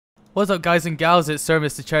What's up, guys and gals, it's Sir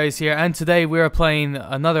Mr. Cherries here, and today we are playing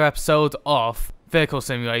another episode of Vehicle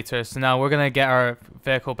Simulator. So now we're gonna get our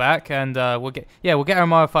vehicle back, and we'll get our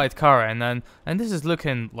modified car in, and this is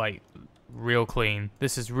looking like real clean.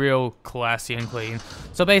 This is real classy and clean.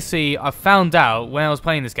 So basically, I found out when I was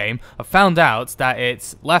playing this game, I found out that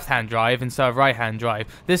it's left-hand drive instead of right-hand drive.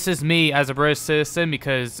 This is me as a British citizen,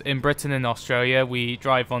 because in Britain and Australia we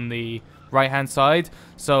drive on the right-hand side,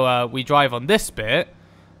 so we drive on this bit.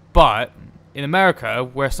 But in America,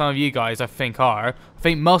 where some of you guys I think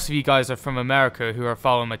most of you guys are from America who are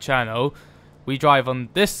following my channel, we drive on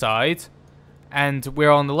this side, and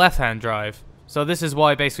we're on the left-hand drive. So this is what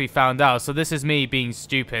I basically found out. So this is me being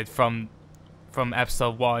stupid from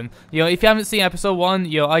episode 1. You know, if you haven't seen episode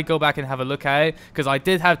 1, you know, I go back and have a look at it, because I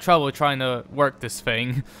did have trouble trying to work this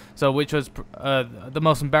thing. So which was the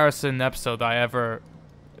most embarrassing episode I ever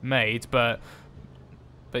made. But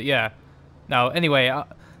yeah. Now anyway.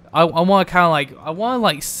 I want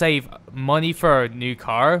to save money for a new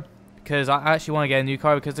car, because I actually want to get a new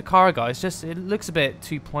car, because the car, guys, it looks a bit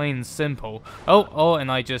too plain and simple. Oh,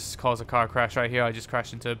 and I just caused a car crash right here. I just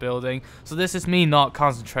crashed into a building. So this is me not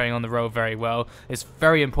concentrating on the road very well. It's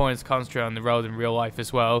very important to concentrate on the road in real life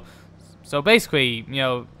as well. So basically, you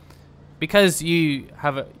know, because you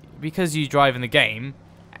drive in the game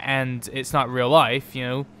and it's not real life, you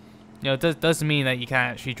know, it doesn't mean that you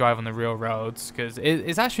can't actually drive on the real roads, because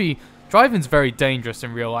it's actually, driving's very dangerous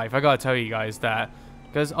in real life. I gotta tell you guys that,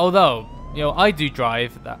 because although, you know, I do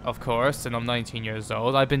drive, that, of course, and I'm 19 years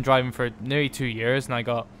old, I've been driving for nearly 2 years, and I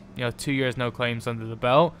got, you know, 2 years no claims under the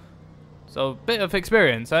belt, so bit of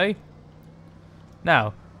experience, eh?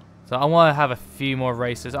 Now, so I want to have a few more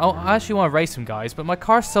races. I actually want to race some guys, but my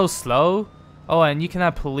car's so slow. Oh, and you can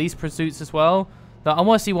have police pursuits as well. Now, I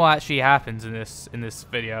want to see what actually happens in this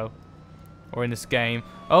video. Or in this game.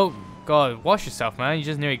 Oh god, watch yourself, man. You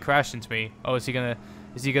just nearly crashed into me. Oh, is he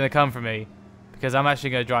gonna come for me? Because I'm actually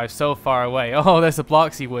gonna drive so far away. Oh, there's a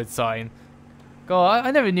Bloxy Wood sign. God,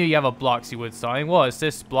 I never knew you have a Bloxy Wood sign. What is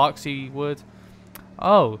this, Bloxy Wood?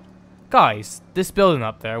 Oh, guys, this building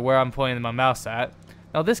up there where I'm pointing my mouse at.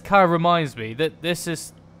 Now this car reminds me that this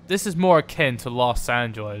is more akin to Los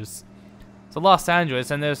Angeles. So Los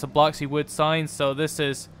Angeles, and there's a Bloxy Wood sign. So this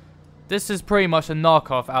is pretty much a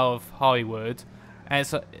knockoff out of Hollywood, and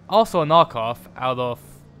it's also a knockoff out of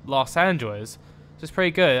Los Angeles. So it's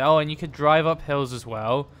pretty good. Oh, and you could drive up hills as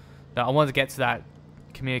well. Now I want to get to that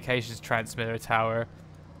communications transmitter tower.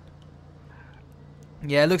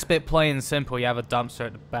 Yeah, it looks a bit plain and simple. You have a dumpster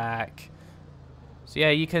at the back. So yeah,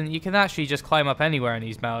 you can actually just climb up anywhere in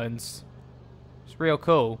these mountains. It's real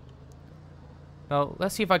cool. Now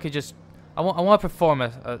let's see if I could just. I want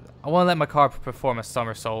to let my car perform a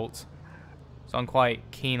somersault. So I'm quite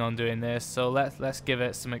keen on doing this. So let's give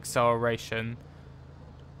it some acceleration.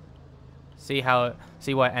 See what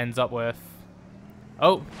it ends up with.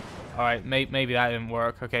 Oh, all right. Maybe that didn't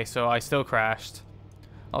work. Okay, so I still crashed.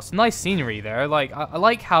 Oh, some nice scenery there. Like I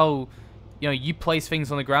like how, you know, you place things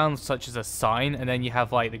on the ground such as a sign, and then you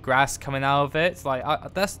have like the grass coming out of it. It's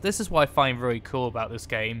like this is what I find really cool about this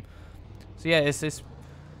game. So yeah, it's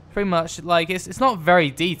pretty much like it's not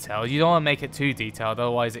very detailed. You don't want to make it too detailed,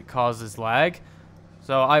 otherwise it causes lag.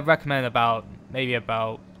 So I recommend maybe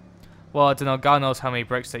about, well, I don't know, God knows how many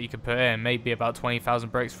bricks that you could put in. Maybe about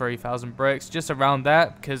 20,000 bricks, 30,000 bricks, just around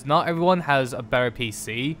that, because not everyone has a better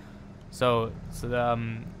PC. So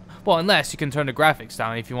well, unless you can turn the graphics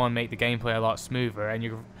down if you want to make the gameplay a lot smoother, and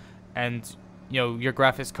you know, your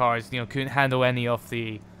graphics cards, you know, couldn't handle any of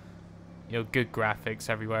the, you know, good graphics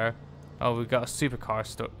everywhere. Oh, we've got a supercar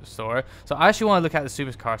store. So I actually want to look at the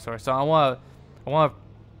supercar store. So I want to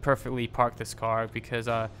perfectly park this car, because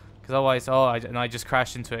otherwise, and I just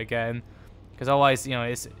crashed into it again. Because otherwise, you know,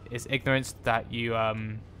 it's ignorance that you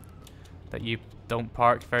don't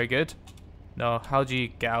park very good. No, how do you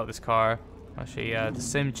get out of this car? Actually, the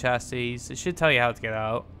sim chassis. It should tell you how to get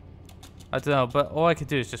out. I don't know, but all I could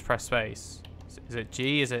do is just press space. Is it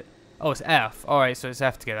G? Is it? Oh, it's F. All right, so it's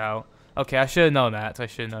F to get out. Okay, I should have known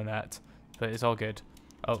that. But it's all good.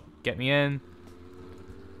 Oh, get me in.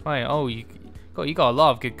 Right. Oh, you got a lot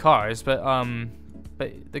of good cars, but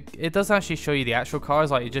it doesn't actually show you the actual cars.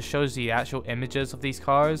 Like, it just shows the actual images of these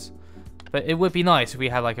cars. But it would be nice if we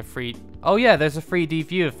had like a free. Oh yeah, there's a 3D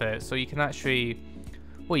view of it, so you can actually.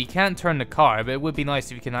 Well, you can't turn the car, but it would be nice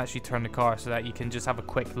if you can actually turn the car so that you can just have a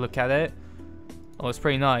quick look at it. Oh, it's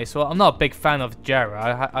pretty nice. Well, I'm not a big fan of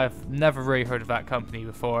Jera. I've never really heard of that company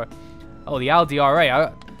before. Oh, the Audi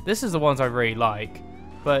RA. This is the ones I really like,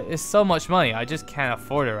 but it's so much money, I just can't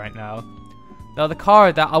afford it right now. Now, the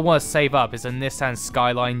car that I want to save up is a Nissan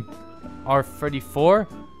Skyline R34.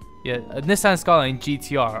 Yeah, a Nissan Skyline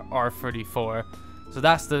GTR R34. So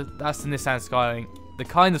that's the Nissan Skyline, the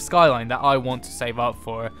kind of Skyline that I want to save up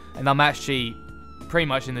for, and I'm actually pretty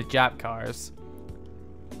much in the Jap cars.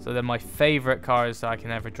 So they're my favorite cars that I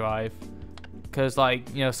can ever drive. Because,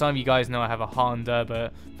 like, you know, some of you guys know I have a Honda,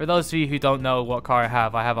 but for those of you who don't know what car I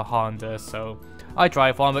have a Honda, so I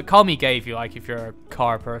drive one. But call me gay if you like, if you're a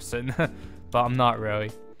car person. But I'm not really.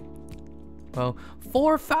 Well,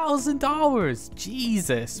 $4,000!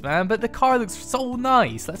 Jesus, man. But the car looks so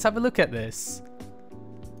nice. Let's have a look at this.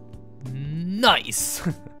 Nice!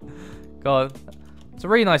 God, it's a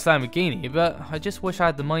really nice Lamborghini, but I just wish I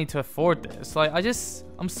had the money to afford this. Like,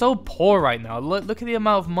 I'm so poor right now. Look at the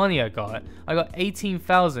amount of money I got. I got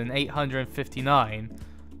 18,859.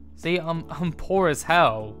 See, I'm poor as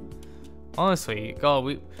hell. Honestly, God,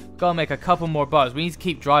 we gotta make a couple more bucks. We need to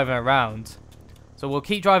keep driving around. So we'll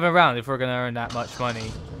keep driving around if we're gonna earn that much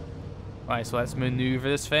money. Right, so let's maneuver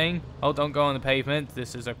this thing. Oh, don't go on the pavement.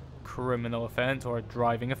 This is a criminal offense or a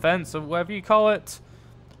driving offense, or whatever you call it.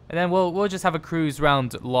 And then we'll just have a cruise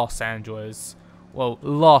around Los Angeles. Well,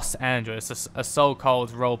 Los Angeles, a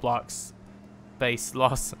so-called Roblox based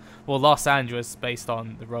Los Angeles based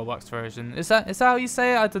on the Roblox version. Is that how you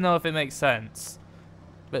say it? I don't know if it makes sense,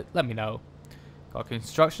 but let me know. Got a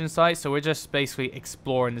construction site, so we're just basically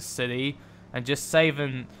exploring the city and just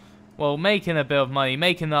saving, well, making a bit of money,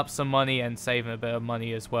 making up some money and saving a bit of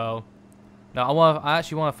money as well. Now I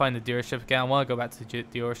actually want to find the dealership again. I want to go back to the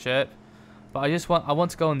dealership, but I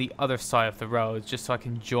want to go on the other side of the road just so I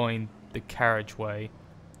can join the carriageway.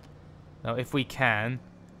 Now, if we can.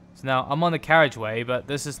 So now I'm on the carriageway, but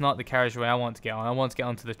this is not the carriageway I want to get on. I want to get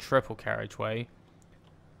onto the triple carriageway.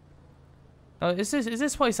 Now, is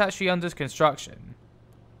this place actually under construction?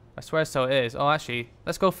 I swear so it is. Oh, actually,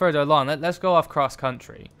 let's go further along. Let's go off cross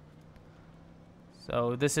country.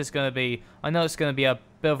 So this is gonna be, I know it's gonna be a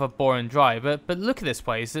bit of a boring drive, but look at this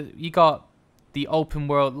place. You got the open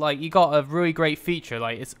world, like, you got a really great feature,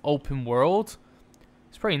 like it's open world.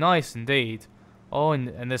 It's pretty nice indeed. Oh,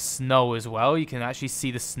 and there's snow as well. You can actually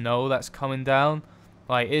see the snow that's coming down.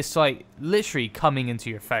 Like, it's like literally coming into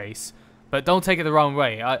your face. But don't take it the wrong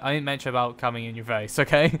way. I didn't mention about coming in your face,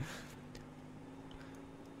 okay?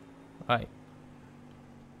 Right.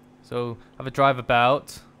 So, have a drive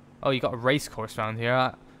about. Oh, you got a race course around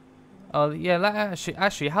here. Oh, yeah,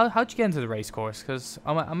 actually, how'd you get into the race course? Because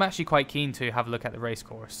I'm actually quite keen to have a look at the race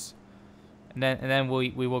course. And then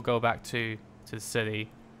we will go back to the city.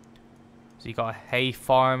 So you got a hay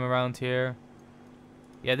farm around here.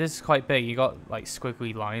 Yeah, this is quite big. You got like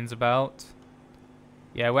squiggly lines about.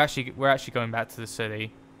 Yeah, we're actually going back to the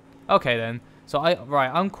city. Okay then. So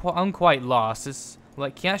I'm quite lost. It's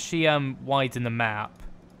like, can you actually widen the map?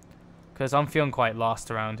 Because I'm feeling quite lost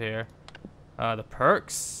around here. The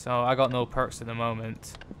perks. Oh, I got no perks at the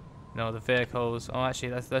moment. No, the vehicles. Oh,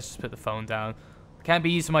 actually, let's just put the phone down. I can't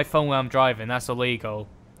be using my phone when I'm driving. That's illegal.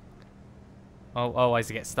 Oh, otherwise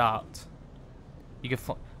I get stopped. You can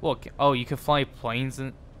fly. Look. Oh, you can fly planes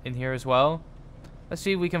in here as well. Let's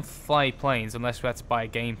see if we can fly planes, unless we have to buy a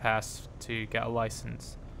game pass to get a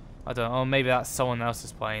license. I don't know. Oh, maybe that's someone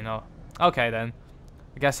else's plane. Oh, okay then.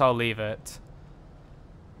 I guess I'll leave it.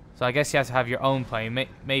 So I guess you have to have your own plane.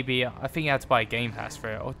 Maybe I think you have to buy a game pass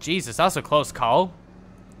for it. Oh Jesus, that was a close call.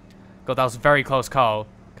 God, that was a very close call.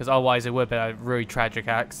 Because otherwise it would have been a really tragic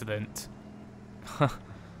accident. Alright,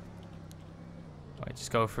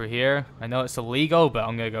 just go through here. I know it's illegal, but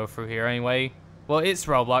I'm gonna go through here anyway. Well, it's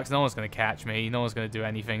Roblox. No one's gonna catch me. No one's gonna do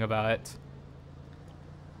anything about it.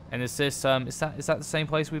 And is this is that the same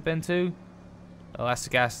place we've been to? Oh, that's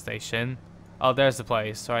the gas station. Oh, there's the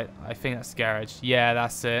place. Alright, I think that's the garage. Yeah,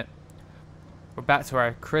 that's it. We're back to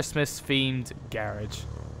our Christmas-themed garage.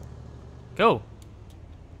 Cool.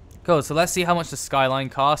 Cool, so let's see how much the Skyline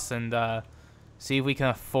costs and see if we can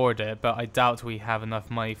afford it. But I doubt we have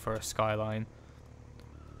enough money for a Skyline.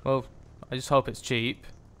 Well, I just hope it's cheap.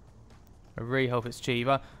 I really hope it's cheap.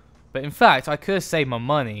 But in fact, I could have saved my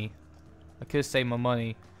money.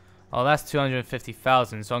 Oh, that's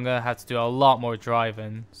 250,000, so I'm gonna have to do a lot more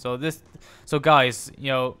driving. So guys,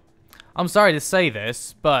 you know, I'm sorry to say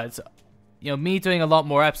this, but you know, me doing a lot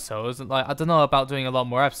more episodes, like, I don't know about doing a lot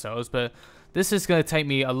more episodes, but this is gonna take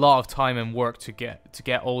me a lot of time and work to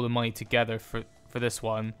get all the money together for this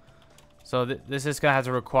one. So this is gonna have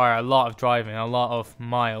to require a lot of driving, a lot of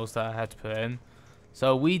miles that I had to put in.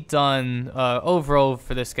 So we done overall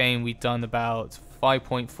for this game, we done about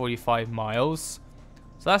 5.45 miles.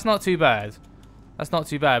 So that's not too bad. That's not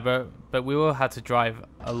too bad, but we will have to drive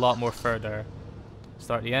a lot more further.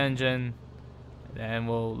 Start the engine, and then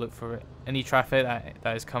we'll look for any traffic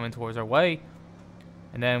that is coming towards our way,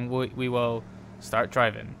 and then we will start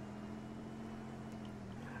driving.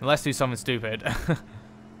 Let's do something stupid.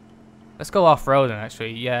 Let's go off-roading,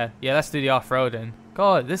 actually. Yeah, let's do the off-roading.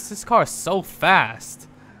 God, this car is so fast.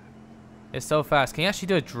 It's so fast. Can you actually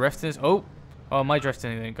do a drift in this? Oh, my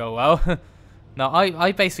drifting didn't go well. No,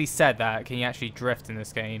 I basically said that. Can you actually drift in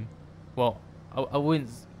this game? Well, I wouldn't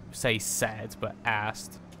say said, but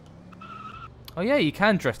asked. Oh yeah, you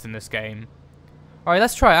can drift in this game. All right,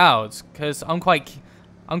 let's try it out, because I'm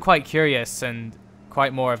quite curious and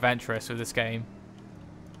quite more adventurous with this game.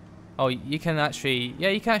 Oh, you can actually, yeah,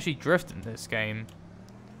 you can actually drift in this game.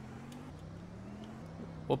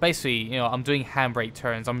 Well, basically, you know, I'm doing handbrake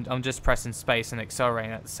turns. I'm just pressing space and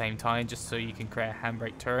accelerating at the same time, just so you can create a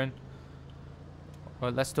handbrake turn.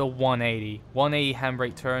 Well, let's do a 180. 180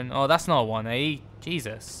 handbrake turn. Oh, that's not a 180.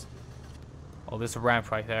 Jesus. Oh, there's a ramp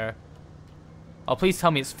right there. Oh, please tell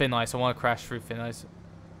me it's thin ice. I want to crash through thin ice.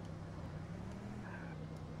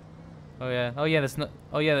 Oh yeah. Oh yeah. There's no.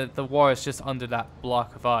 Oh yeah. The water is just under that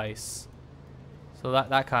block of ice. So that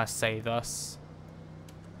kind of saved us.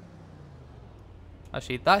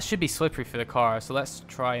 Actually, that should be slippery for the car. So let's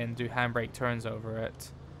try and do handbrake turns over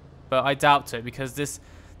it. But I doubt it, because this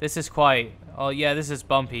is quite. Oh yeah. This is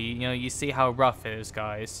bumpy. You know. You see how rough it is,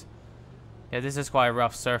 guys. Yeah. This is quite a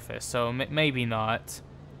rough surface. So maybe not.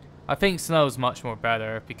 I think snow is much more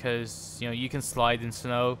better, because, you know, you can slide in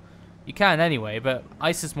snow. You can anyway, but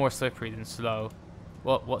ice is more slippery than snow.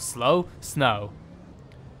 What slow? Snow.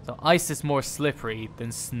 So ice is more slippery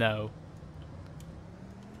than snow.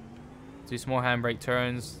 Do some more handbrake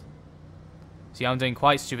turns. See, I'm doing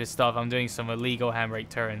quite stupid stuff. I'm doing some illegal handbrake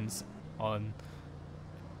turns on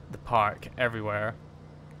the park everywhere.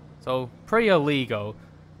 So pretty illegal.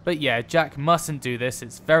 But yeah, Jack mustn't do this.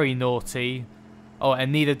 It's very naughty. Oh,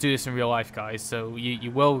 and neither do this in real life, guys. So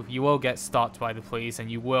you will get stopped by the police,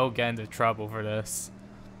 and you will get into trouble for this.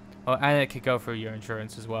 Oh, and it could go through your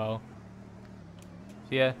insurance as well. So,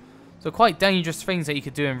 yeah, so quite dangerous things that you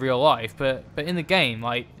could do in real life, but in the game,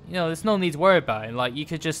 like, you know, there's no need to worry about it. Like, you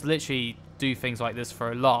could just literally do things like this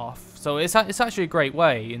for a laugh. So it's actually a great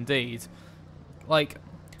way, indeed. Like,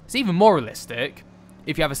 it's even more realistic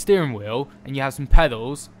if you have a steering wheel and you have some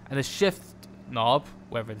pedals and a shift knob,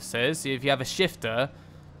 whatever this is. If you have a shifter,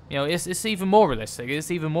 you know, it's even more realistic. It's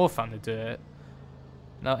even more fun to do it.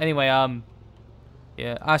 Now, anyway,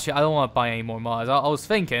 yeah, actually, I don't want to buy any more mods. I was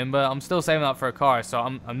thinking, but I'm still saving up for a car, so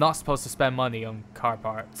I'm not supposed to spend money on car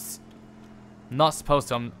parts. I'm not supposed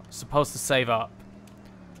to. I'm supposed to save up.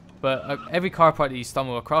 But every car part that you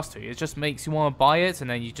stumble across to, it just makes you want to buy it, and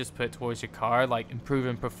then you just put it towards your car, like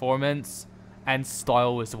improving performance and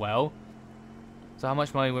style as well. So how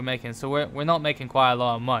much money we're making? So we're not making quite a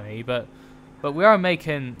lot of money, but we are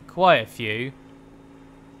making quite a few.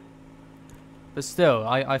 But still,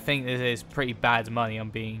 I think it is pretty bad money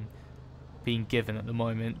I'm being given at the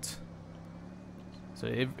moment.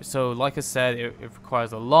 So like I said, it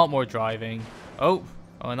requires a lot more driving. Oh,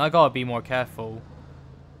 and I gotta be more careful.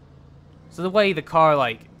 So the way the car,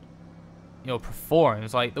 like, you know,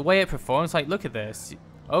 performs, like the way it performs, like, look at this.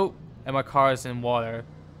 Oh, and my car is in water.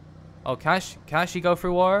 Oh, can I actually go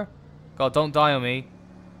through water? God, don't die on me.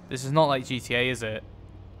 This is not like GTA, is it?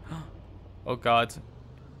 Oh God.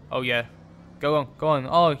 Oh yeah. Go on, go on.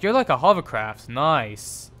 Oh, you're like a hovercraft.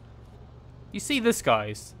 Nice. You see this,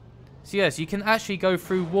 guys? So yes, you can actually go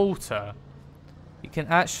through water. You can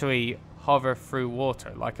actually hover through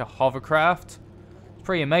water like a hovercraft. It's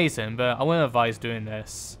pretty amazing, but I wouldn't advise doing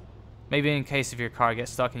this. Maybe in case if your car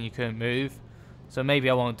gets stuck and you couldn't move. So maybe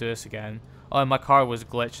I won't do this again. Oh, and my car was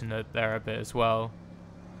glitching there a bit as well.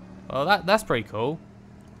 Well, that's pretty cool.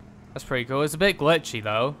 That's pretty cool. It's a bit glitchy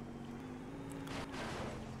though.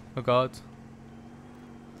 Oh God.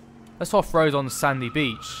 Let's off-road on the sandy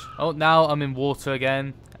beach. Oh, now I'm in water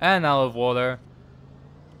again. And out of water.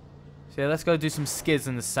 So yeah, let's go do some skids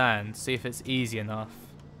in the sand. See if it's easy enough.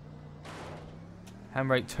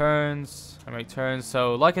 Handbrake turns. Handbrake turns.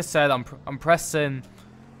 So like I said, I'm pressing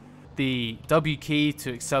the W key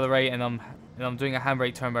to accelerate, and I'm doing a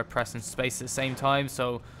handbrake turn by pressing space at the same time.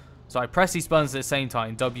 So I press these buttons at the same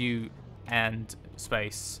time, W and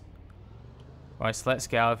space. Right, so let's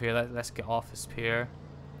get out of here. Let's get off this pier.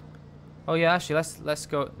 Oh yeah, actually let's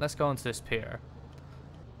go onto this pier.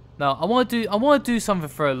 Now I want to do something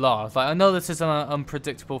for a laugh. Like, I know this is an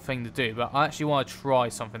unpredictable thing to do, but I actually want to try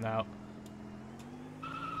something out.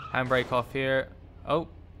 Handbrake off here. Oh.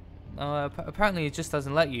 Apparently it just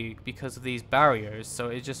doesn't let you because of these barriers, so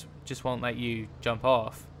it just won't let you jump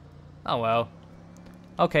off. Oh well.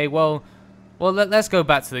 Okay, well let's go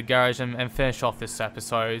back to the garage and finish off this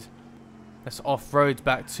episode. Let's off-road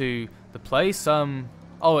back to the place.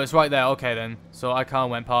 Oh, it's right there. Okay then. So I kind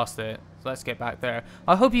of went past it. So let's get back there.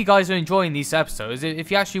 I hope you guys are enjoying these episodes.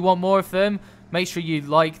 If you actually want more of them, make sure you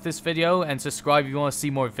like this video and subscribe if you want to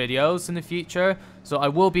see more videos in the future. So I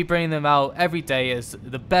will be bringing them out every day as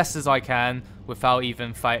the best as I can without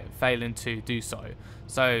even failing to do so.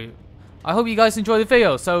 So I hope you guys enjoy the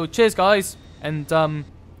video. So cheers guys, and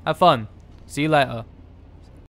have fun. See you later.